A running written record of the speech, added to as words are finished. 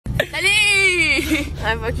Salut!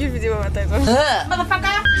 Ah, fuck you, vidéo à ma tête.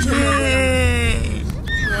 Motherfucker!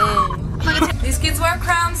 These kids wear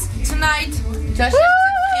crowns tonight. Josh a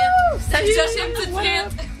une petite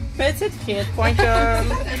frite. Petitefrite.com.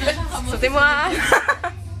 C'était moi.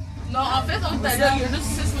 Non, en fait, on est allé, il y a juste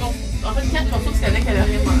 6 morceaux. En fait, 4 morceaux, parce qu'avec, elle a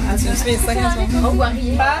rien mangé. Tu fais 5 à On voit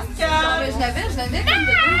rien. Pascal! Je l'avais comme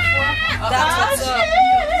de 2 fois. That's what's up.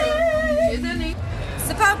 J'ai donné.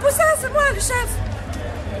 C'est pas un poussin, c'est moi le chef.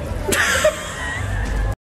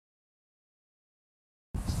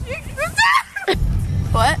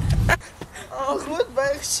 Ouais. En route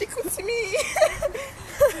vers Chicoutimi.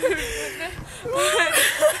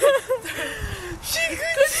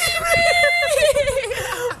 Chicoutimi.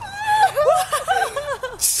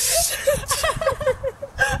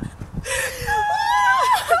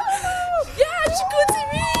 Yeah,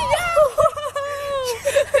 Chicoutimi.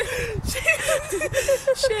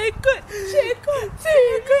 J'écoute.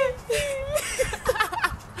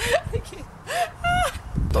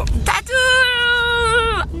 Tattoo!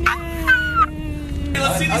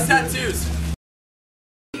 Let's see these tattoos.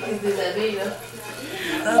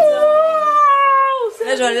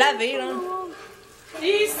 Là, je vais le laver, là.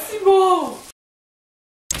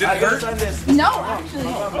 Did it hurt? No,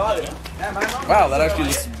 actually. Wow, that actually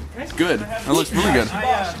looks good. That looks really good.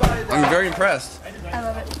 I'm very impressed. I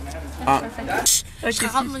love it. Ok. Je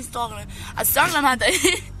raconte mon histoire, là. À 6 h le matin,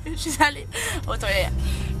 je suis allée aux toilettes.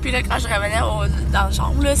 Puis là, quand je revenais dans la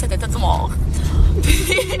chambre, là, c'était tout noir.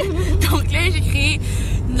 Donc là, j'ai crié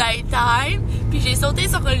nighttime, puis j'ai sauté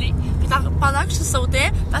sur le lit. Puis pendant que je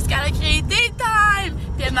sautais, parce qu'elle a crié daytime,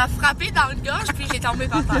 puis elle m'a frappé dans le gorge, puis j'ai tombé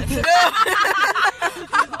par terre.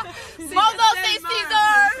 Mon nom, c'est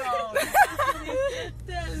Caesar! C'est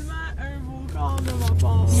tellement un beau corps de mon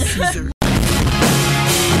part.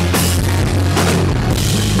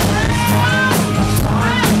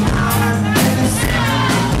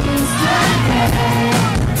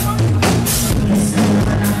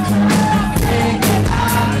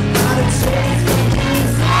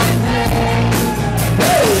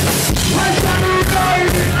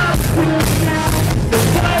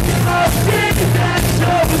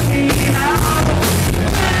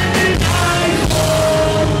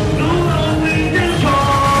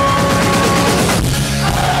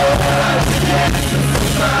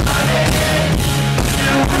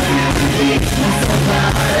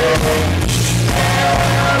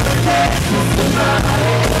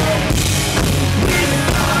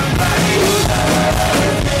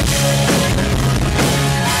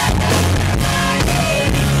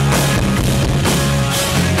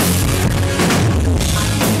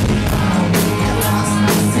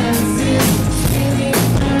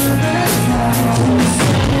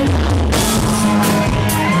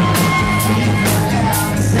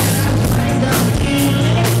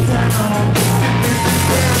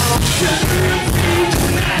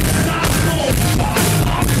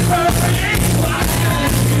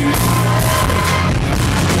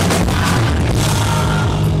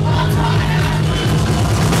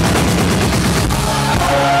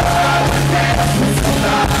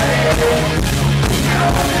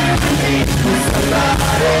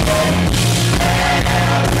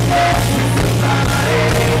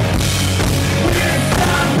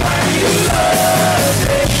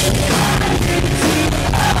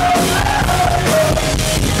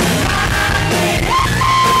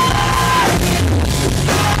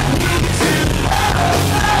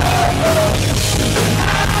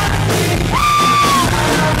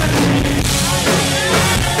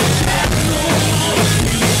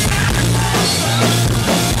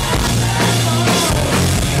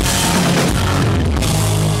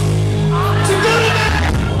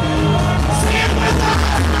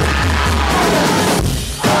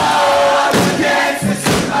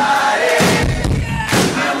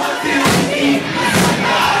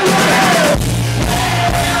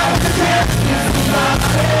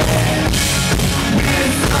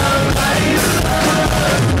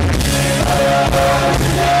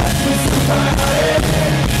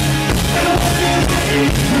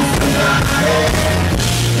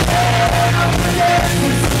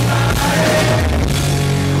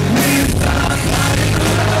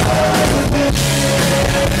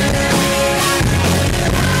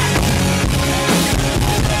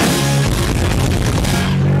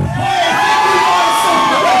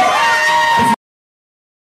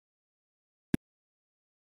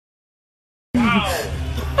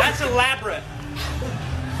 That's elaborate.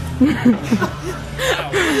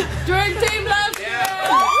 Drink team left! Yeah.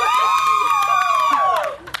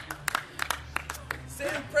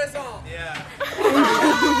 C'est présent. Yeah.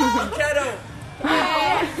 Cadeau.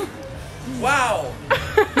 Wow.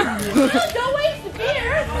 Don't waste the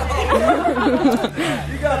beer.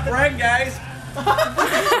 You got a friend, guys.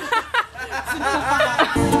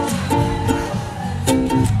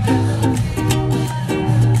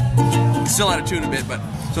 Still out of tune a bit, but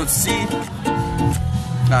so it's C.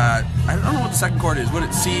 I don't know what the second chord is. What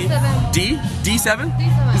is C? D7. D? D7?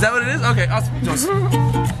 D7. Is that what it is? Okay,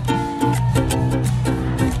 awesome.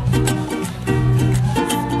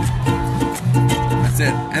 That's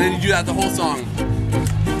it. And then you do that the whole song.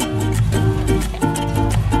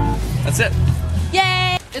 That's it.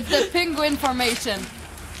 Yay! It's the penguin formation.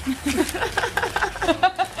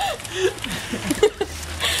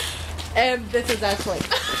 And this is Ashley.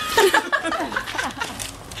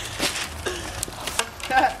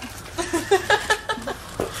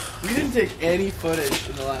 We didn't take any footage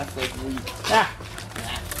in the last week.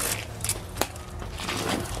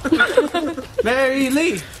 Mary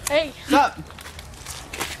Lee, Hey, what's up?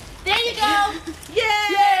 there you go.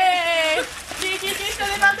 Yay! Gigi, je te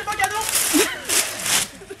demande mon cadeau.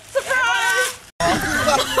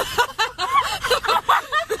 Surprise!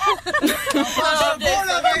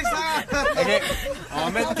 Ok, on va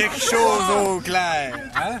mettre quelque chose au clair.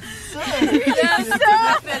 Hein?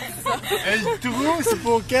 Le trou, c'est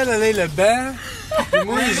pour qu'elle ait le banc. Puis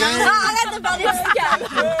moi, les gens. Arrête de parler musical.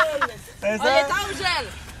 C'est On ça? est en gel.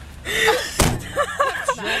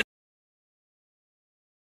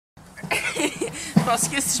 Je pense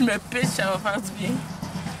que si je me pitch, ça va faire du bien.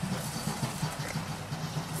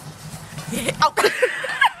 Oh.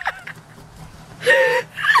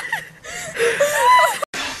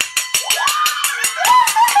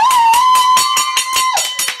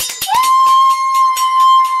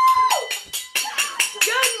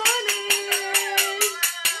 Good morning.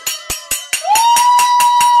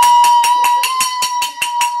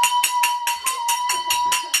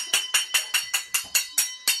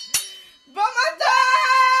 Bon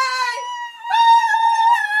matin.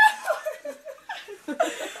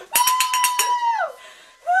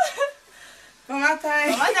 Bon matin.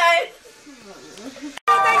 Bon matin.